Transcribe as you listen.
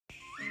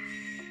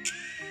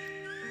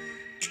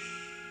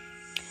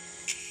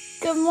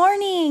Good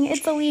morning,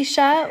 it's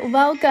Alicia.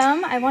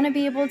 Welcome. I want to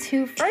be able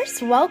to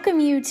first welcome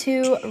you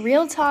to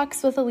Real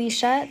Talks with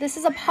Alicia. This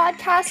is a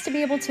podcast to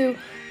be able to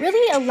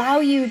really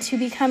allow you to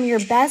become your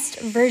best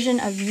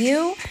version of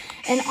you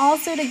and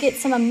also to get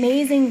some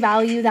amazing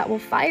value that will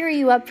fire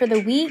you up for the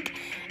week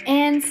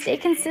and stay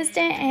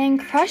consistent and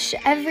crush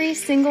every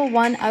single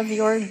one of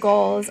your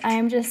goals. I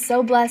am just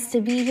so blessed to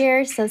be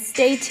here, so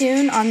stay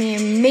tuned on the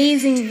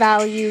amazing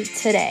value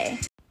today.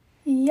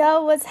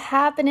 Yo, what's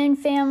happening,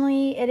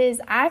 family? It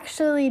is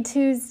actually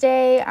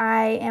Tuesday.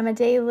 I am a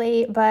day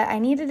late, but I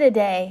needed a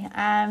day.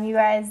 You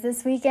guys,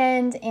 this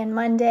weekend and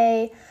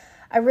Monday,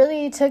 I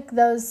really took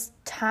those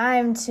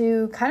time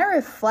to kind of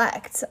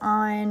reflect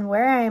on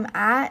where I'm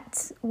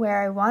at,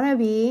 where I want to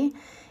be,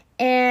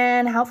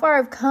 and how far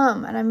I've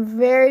come. And I'm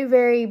very,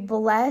 very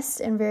blessed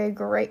and very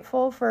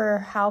grateful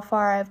for how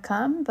far I've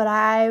come. But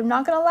I'm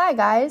not going to lie,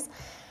 guys.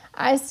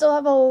 I still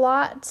have a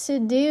lot to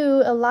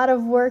do, a lot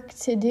of work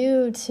to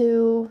do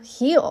to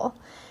heal.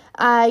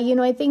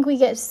 I think we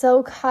get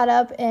so caught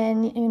up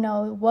in,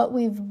 what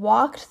we've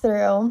walked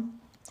through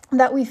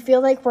that we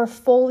feel like we're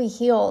fully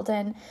healed.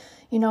 And,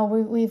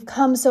 we've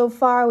come so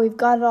far, we've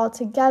got it all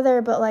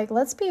together. But,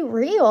 let's be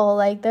real.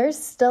 There's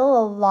still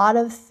a lot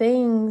of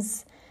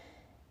things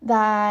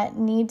that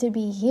need to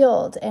be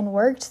healed and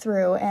worked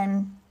through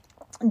and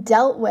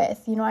dealt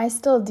with. I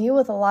still deal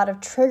with a lot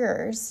of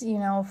triggers,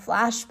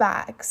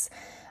 flashbacks,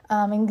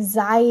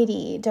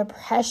 anxiety,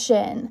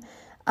 depression,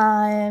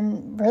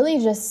 really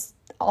just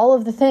all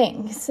of the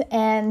things.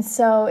 And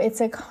so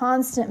it's a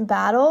constant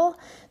battle.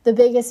 The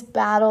biggest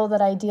battle that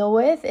I deal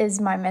with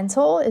is my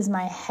mental, is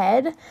my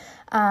head,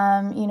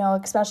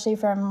 especially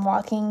from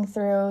walking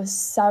through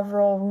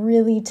several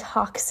really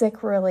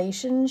toxic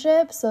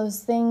relationships. Those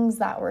things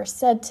that were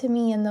said to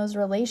me in those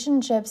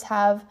relationships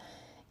have,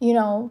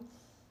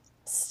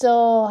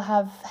 still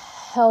have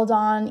held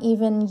on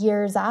even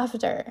years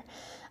after.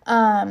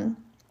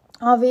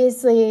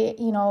 Obviously,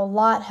 a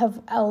lot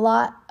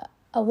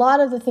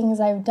of the things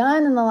I've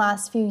done in the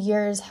last few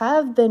years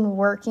have been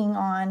working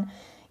on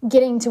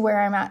getting to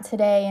where I'm at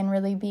today and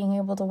really being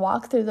able to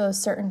walk through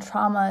those certain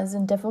traumas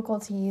and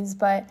difficulties.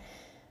 But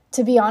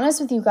to be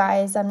honest with you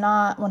guys, I'm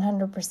not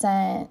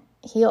 100%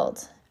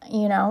 healed,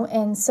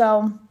 and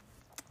so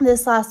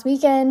this last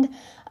weekend,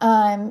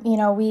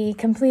 we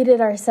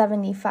completed our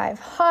 75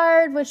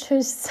 hard, which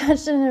was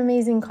such an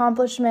amazing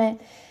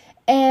accomplishment.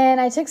 And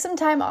I took some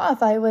time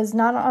off. I was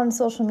not on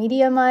social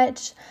media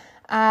much.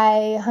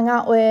 I hung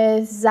out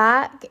with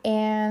Zach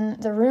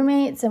and the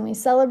roommates and we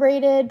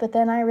celebrated, but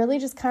then I really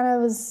just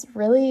was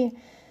really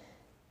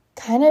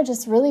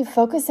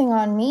focusing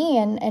on me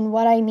and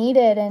what I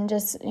needed and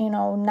just,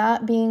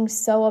 not being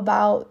so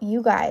about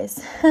you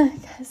guys.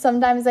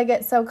 Sometimes I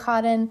get so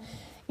caught in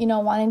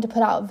wanting to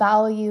put out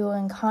value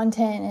and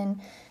content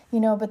and,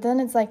 but then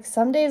it's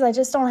some days I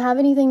just don't have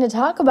anything to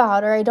talk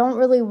about or I don't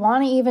really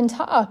want to even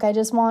talk. I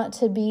just want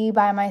to be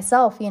by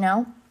myself,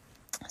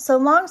 So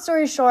long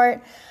story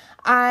short,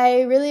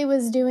 I really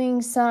was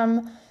doing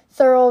some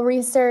thorough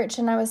research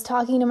and I was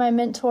talking to my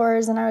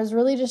mentors and I was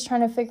really just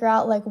trying to figure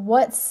out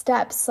what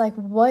steps,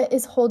 what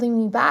is holding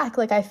me back.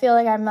 I feel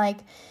like I'm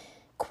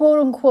quote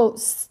unquote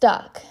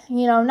stuck,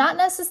 not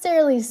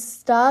necessarily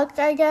stuck,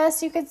 I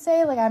guess you could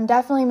say. I'm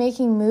definitely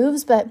making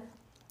moves, but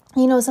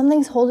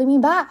something's holding me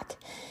back.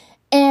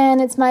 And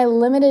it's my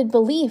limited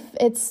belief.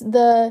 It's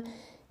the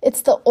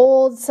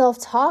old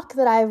self-talk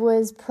that I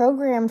was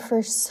programmed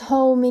for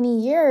so many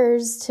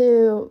years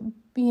to,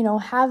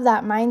 have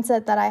that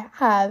mindset that I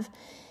have.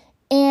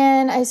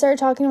 And I started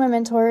talking to my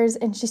mentors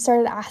and she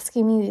started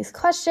asking me these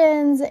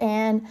questions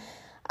and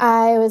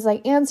I was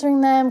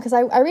answering them because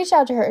I reached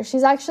out to her.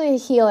 She's actually a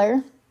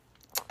healer.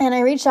 And I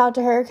reached out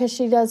to her because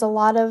she does a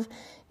lot of,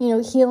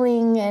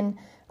 healing and,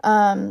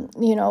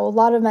 a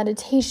lot of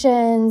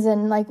meditations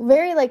and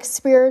very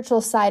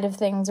spiritual side of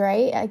things,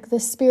 right? The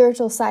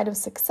spiritual side of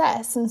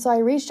success. And so I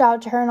reached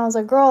out to her and I was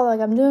like, girl,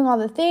 I'm doing all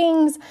the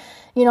things,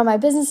 my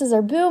businesses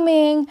are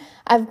booming.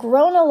 I've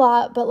grown a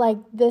lot, but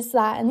this,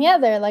 that, and the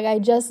other, I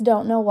just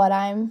don't know what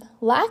I'm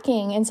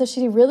lacking. And so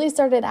she really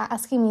started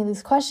asking me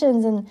these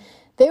questions and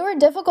they were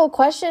difficult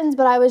questions,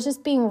 but I was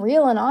just being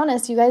real and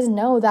honest. You guys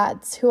know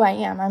that's who I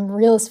am. I'm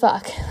real as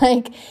fuck.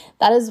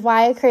 That is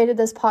why I created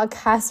this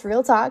podcast,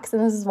 Real Talks,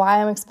 and this is why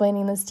I'm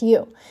explaining this to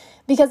you.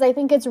 Because I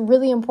think it's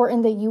really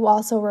important that you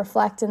also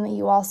reflect and that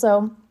you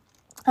also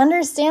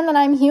understand that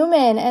I'm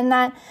human and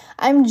that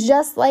I'm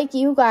just like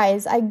you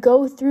guys. I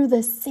go through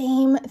the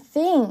same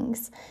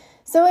things.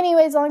 So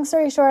anyways, long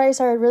story short, I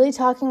started really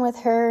talking with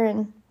her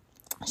and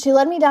she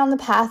led me down the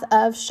path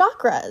of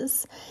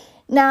chakras.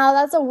 Now,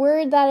 that's a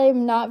word that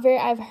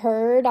I've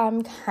heard,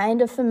 I'm kind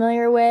of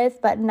familiar with,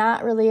 but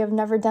not really, I've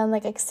never done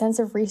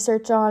extensive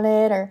research on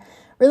it or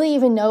really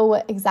even know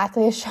what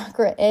exactly a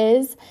chakra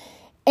is.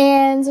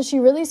 And so she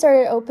really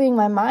started opening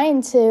my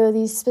mind to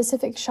these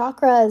specific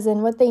chakras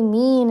and what they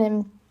mean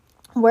and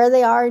where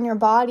they are in your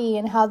body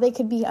and how they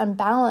could be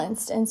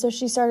unbalanced. And so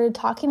she started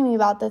talking to me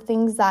about the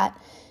things that,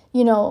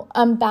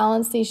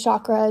 unbalance these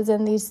chakras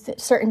and these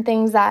certain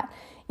things that,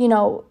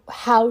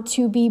 how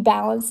to be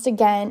balanced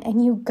again.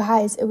 And you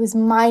guys, it was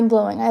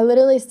mind-blowing. I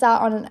literally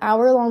sat on an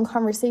hour-long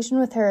conversation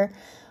with her.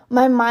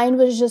 My mind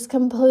was just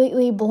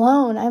completely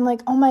blown. I'm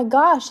like, oh my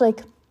gosh,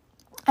 like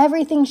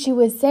everything she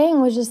was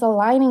saying was just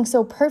aligning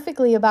so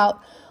perfectly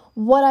about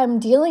what I'm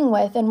dealing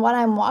with and what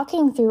I'm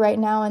walking through right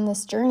now in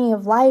this journey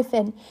of life,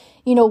 and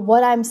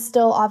what I'm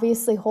still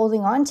obviously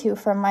holding on to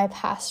from my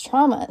past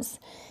traumas.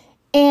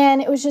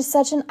 And it was just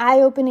such an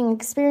eye-opening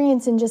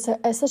experience and just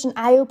such an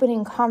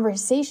eye-opening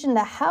conversation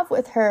to have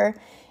with her.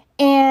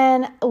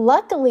 And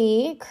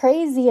luckily,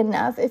 crazy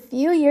enough, a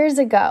few years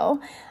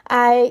ago,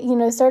 I,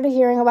 started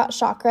hearing about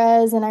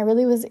chakras, and I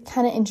really was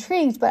kind of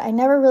intrigued, but I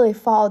never really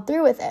followed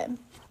through with it.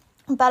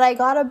 But I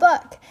got a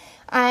book.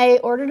 I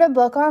ordered a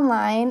book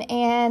online,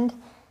 and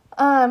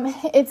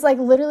it's like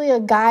literally a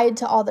guide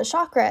to all the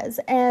chakras.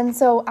 And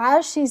so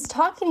as she's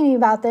talking to me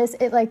about this,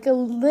 it like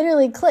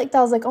literally clicked.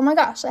 I was like, oh my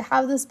gosh, I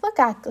have this book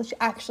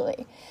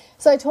actually.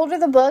 So I told her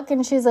the book,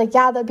 and she's like,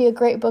 yeah, that'd be a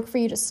great book for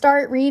you to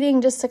start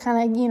reading just to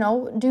kind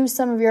of, do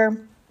some of your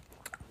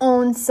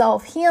own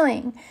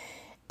self-healing.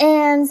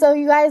 And so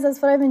you guys,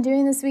 that's what I've been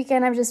doing this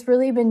weekend. I've just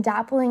really been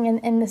dabbling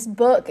in this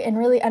book and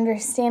really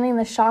understanding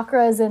the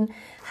chakras and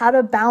how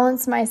to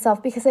balance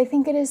myself, because I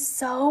think it is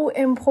so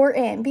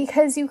important.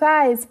 Because you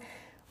guys,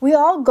 we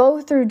all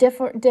go through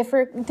different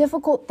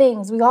difficult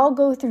things. We all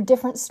go through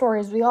different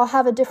stories. We all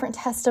have a different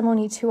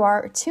testimony to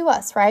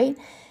us, right?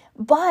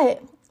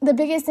 But the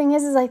biggest thing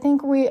is I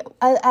think we,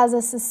 as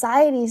a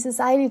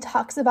society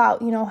talks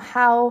about,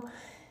 how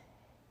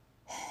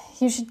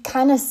you should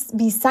kind of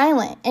be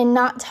silent and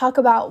not talk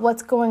about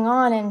what's going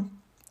on and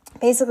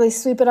basically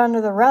sweep it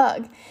under the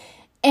rug.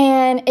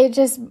 And it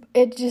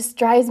just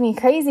drives me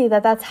crazy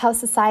that that's how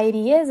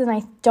society is. And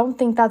I don't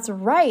think that's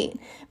right,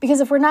 because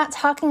if we're not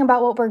talking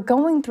about what we're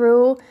going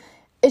through,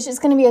 it's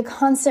just going to be a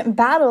constant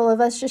battle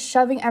of us just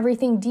shoving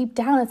everything deep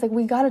down. It's like,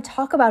 we got to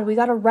talk about it. We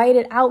got to write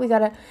it out. We got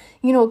to,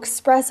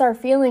 express our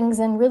feelings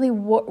and really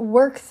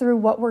work through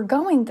what we're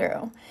going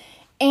through.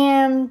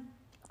 And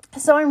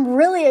so I'm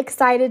really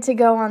excited to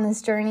go on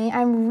this journey.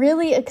 I'm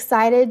really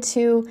excited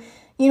to,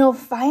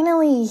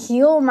 finally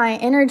heal my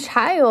inner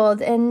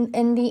child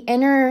and the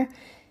inner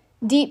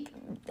deep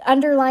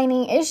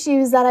underlining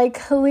issues that I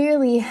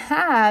clearly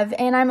have.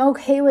 And I'm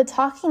okay with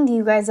talking to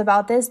you guys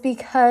about this,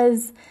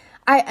 because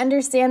I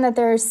understand that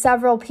there are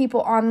several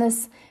people on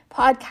this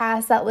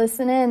podcast that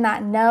listen in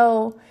that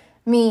know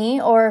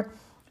me or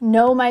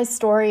know my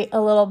story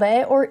a little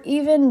bit, or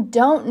even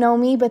don't know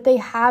me, but they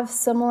have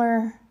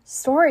similar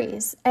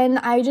stories. And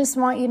I just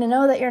want you to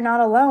know that you're not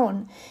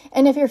alone.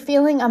 And if you're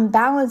feeling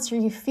unbalanced, or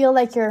you feel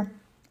like you're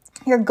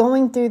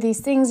going through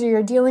these things, or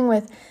you're dealing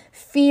with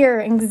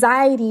fear,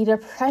 anxiety,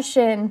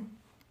 depression,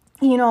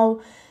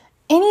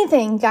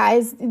 anything,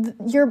 guys,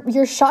 your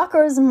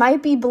chakras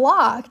might be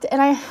blocked.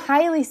 And I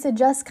highly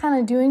suggest kind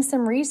of doing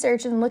some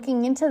research and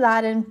looking into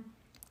that and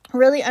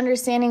really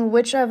understanding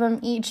which of them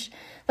each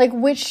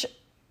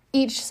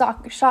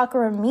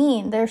chakra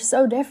mean. They're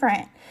so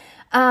different.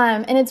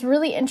 And it's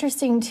really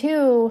interesting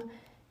too,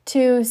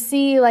 to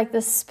see like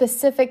the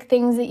specific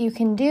things that you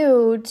can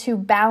do to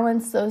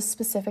balance those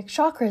specific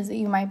chakras that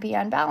you might be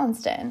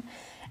unbalanced in.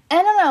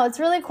 I don't know, it's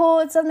really cool.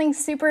 It's something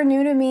super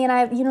new to me.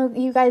 And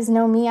you guys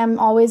know me, I'm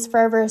always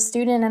forever a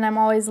student, and I'm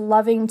always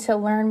loving to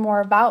learn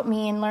more about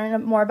me and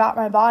learn more about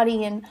my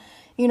body and,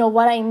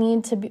 what I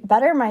need to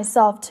better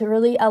myself to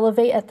really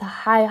elevate at the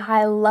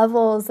high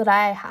levels that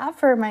I have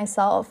for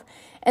myself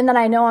and that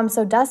I know I'm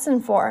so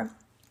destined for.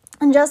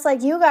 And just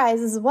like you guys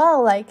as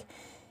well, like,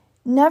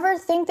 never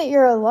think that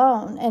you're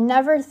alone, and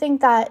never think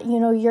that,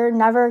 you're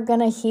never going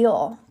to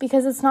heal,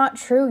 because it's not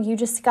true. You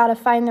just got to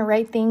find the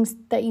right things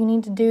that you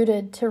need to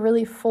do to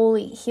really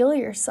fully heal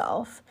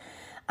yourself.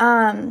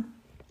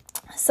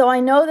 So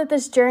I know that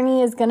this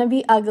journey is going to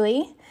be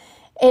ugly.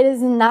 It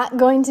is not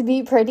going to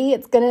be pretty.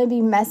 It's going to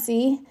be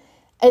messy.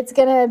 It's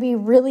going to be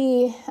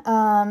really,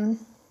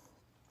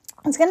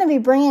 it's going to be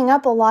bringing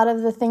up a lot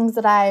of the things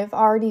that I've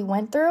already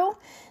went through,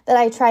 that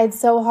I tried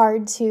so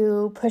hard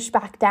to push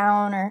back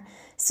down or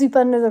sweep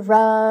under the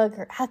rug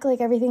or act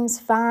like everything's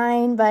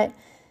fine. But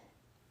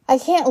I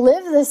can't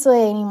live this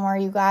way anymore,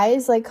 you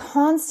guys. Like,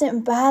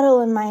 constant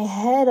battle in my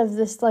head of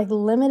this like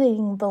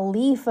limiting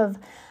belief of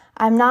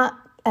I'm not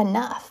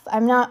enough.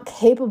 I'm not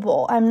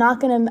capable. I'm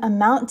not going to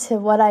amount to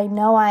what I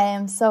know I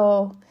am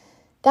so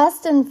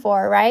destined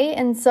for, right?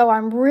 And so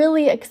I'm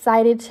really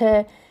excited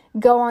to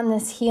go on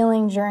this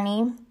healing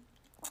journey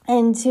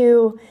and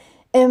to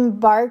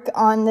embark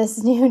on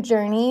this new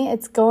journey.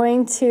 It's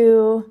going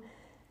to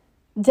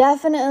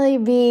definitely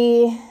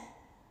be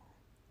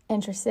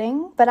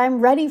interesting, but I'm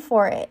ready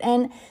for it.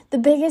 And the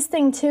biggest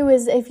thing too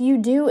is if you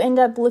do end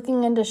up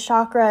looking into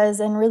chakras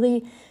and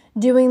really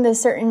doing the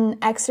certain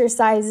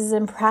exercises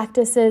and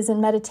practices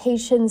and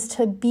meditations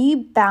to be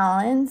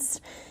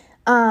balanced,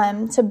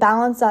 to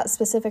balance that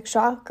specific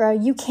chakra,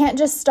 you can't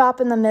just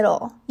stop in the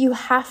middle. You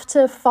have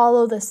to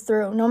follow this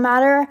through. No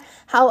matter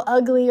how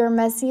ugly or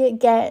messy it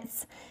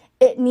gets,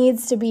 it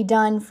needs to be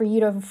done for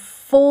you to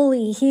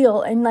fully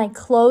heal and like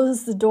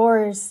close the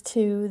doors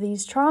to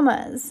these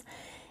traumas.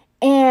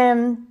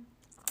 And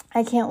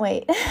I can't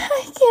wait.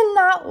 I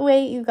cannot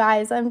wait, you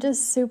guys. I'm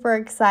just super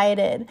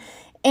excited.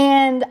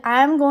 And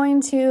I'm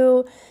going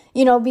to,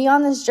 be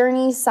on this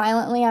journey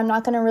silently. I'm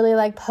not going to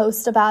really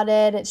post about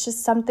it. It's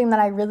just something that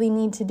I really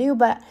need to do.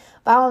 But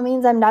by all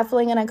means, I'm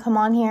definitely going to come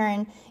on here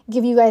and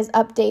give you guys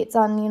updates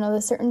on,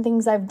 the certain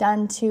things I've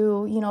done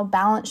to,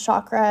 balance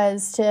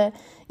chakras, to,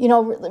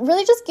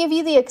 really just give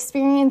you the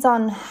experience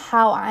on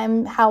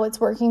how it's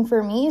working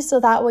for me. So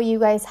that way you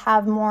guys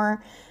have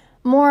more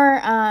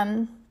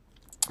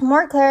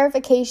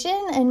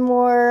clarification and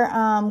more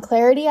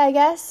clarity, I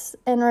guess,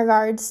 in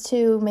regards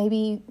to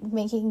maybe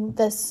making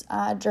this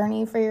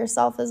journey for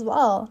yourself as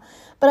well.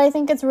 But I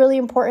think it's really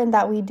important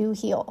that we do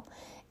heal.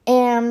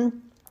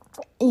 And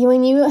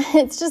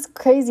it's just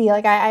crazy.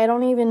 I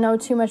don't even know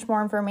too much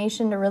more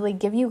information to really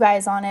give you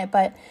guys on it,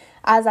 but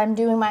as I'm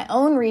doing my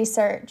own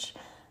research,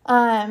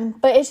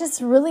 but it's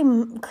just really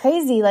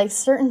crazy.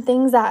 Certain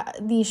things that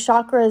these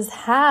chakras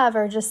have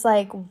are just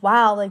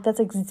wow, that's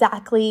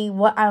exactly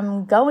what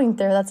I'm going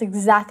through. That's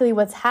exactly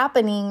what's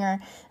happening, or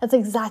that's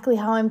exactly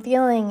how I'm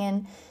feeling.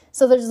 And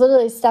so there's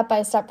literally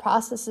step-by-step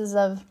processes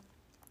of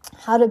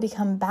how to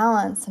become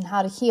balanced and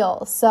how to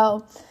heal.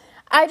 So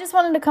I just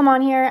wanted to come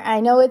on here.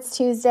 I know it's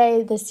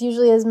Tuesday. This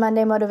usually is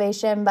Monday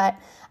motivation, but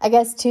I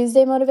guess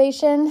Tuesday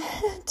motivation,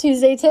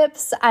 Tuesday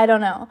tips, I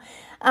don't know.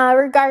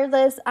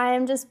 Regardless, I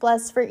am just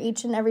blessed for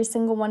each and every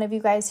single one of you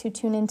guys who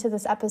tune into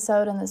this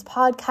episode and this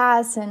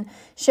podcast and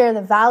share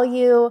the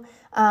value,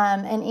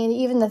 and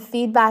even the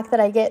feedback that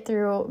I get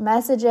through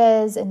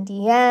messages and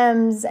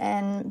DMs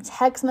and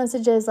text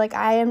messages.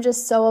 I am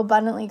just so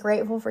abundantly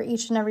grateful for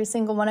each and every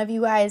single one of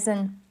you guys.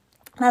 And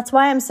that's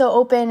why I'm so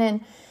open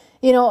and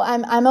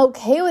I'm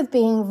okay with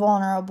being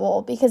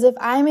vulnerable, because if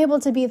I'm able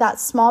to be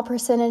that small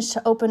percentage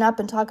to open up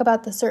and talk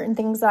about the certain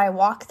things that I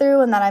walk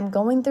through and that I'm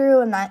going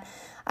through and that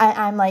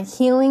I'm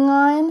healing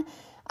on,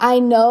 I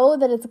know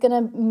that it's going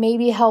to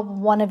maybe help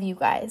one of you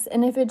guys.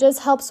 And if it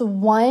just helps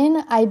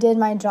one, I did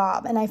my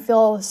job. And I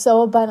feel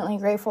so abundantly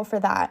grateful for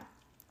that.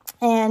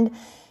 And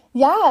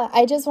yeah,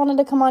 I just wanted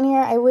to come on here.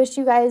 I wish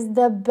you guys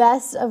the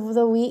best of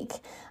the week.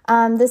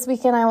 This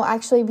weekend, I will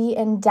actually be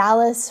in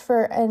Dallas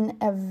for an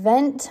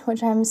event,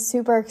 which I'm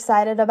super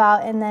excited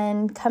about. And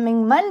then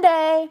coming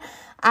Monday,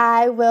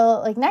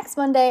 next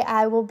Monday,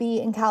 I will be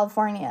in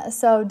California.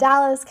 So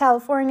Dallas,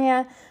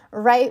 California,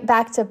 right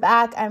back to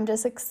back. I'm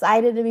just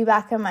excited to be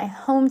back in my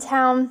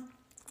hometown,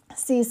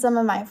 see some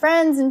of my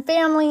friends and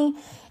family,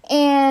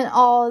 and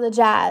all the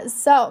jazz.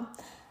 So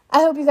I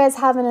hope you guys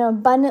have an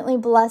abundantly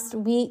blessed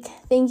week.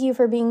 Thank you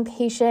for being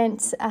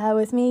patient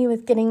with me,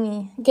 with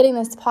getting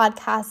this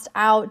podcast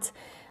out.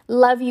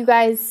 Love you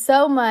guys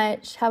so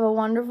much. Have a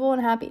wonderful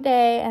and happy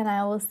day, and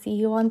I will see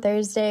you on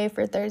Thursday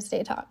for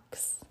Thursday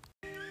Talks.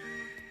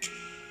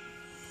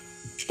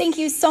 Thank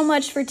you so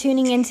much for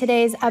tuning in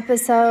today's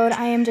episode.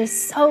 I am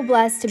just so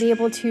blessed to be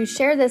able to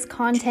share this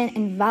content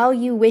and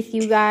value with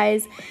you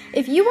guys.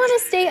 If you want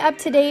to stay up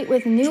to date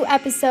with new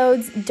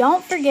episodes,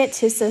 don't forget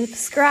to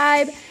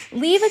subscribe,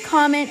 leave a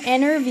comment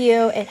and a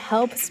review. It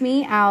helps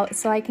me out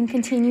so I can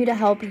continue to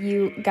help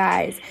you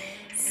guys.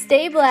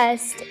 Stay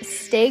blessed,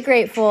 stay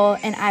grateful,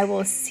 and I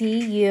will see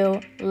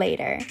you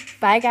later.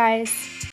 Bye, guys.